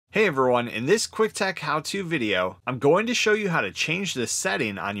Hey everyone, in this quick tech how-to video, I'm going to show you how to change this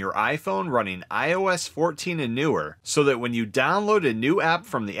setting on your iPhone running iOS 14 and newer so that when you download a new app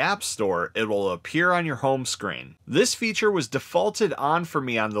from the App Store, it will appear on your home screen. This feature was defaulted on for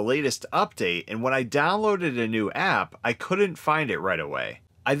me on the latest update, and when I downloaded a new app, I couldn't find it right away.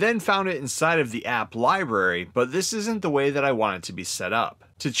 I then found it inside of the app library, but this isn't the way that I want it to be set up.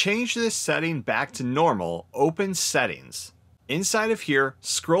 To change this setting back to normal, open Settings. Inside of here,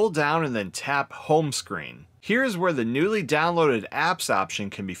 scroll down and then tap Home Screen. Here is where the newly downloaded apps option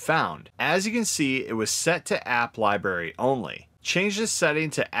can be found. As you can see, it was set to App Library only. Change this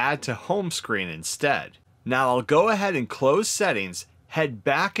setting to Add to Home Screen instead. Now I'll go ahead and close Settings, head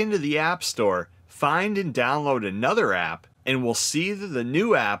back into the App Store, find and download another app, and we'll see that the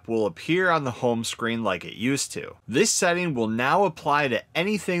new app will appear on the home screen like it used to. This setting will now apply to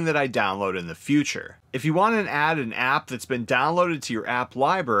anything that I download in the future. If you want to add an app that's been downloaded to your app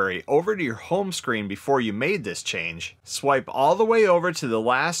library over to your home screen before you made this change, swipe all the way over to the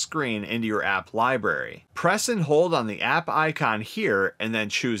last screen into your app library. Press and hold on the app icon here and then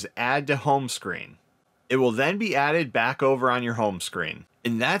choose Add to Home Screen. It will then be added back over on your home screen.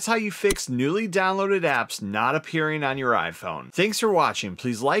 And that's how you fix newly downloaded apps not appearing on your iPhone. Thanks for watching.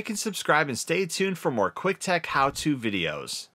 Please like and subscribe and stay tuned for more quick tech how-to videos.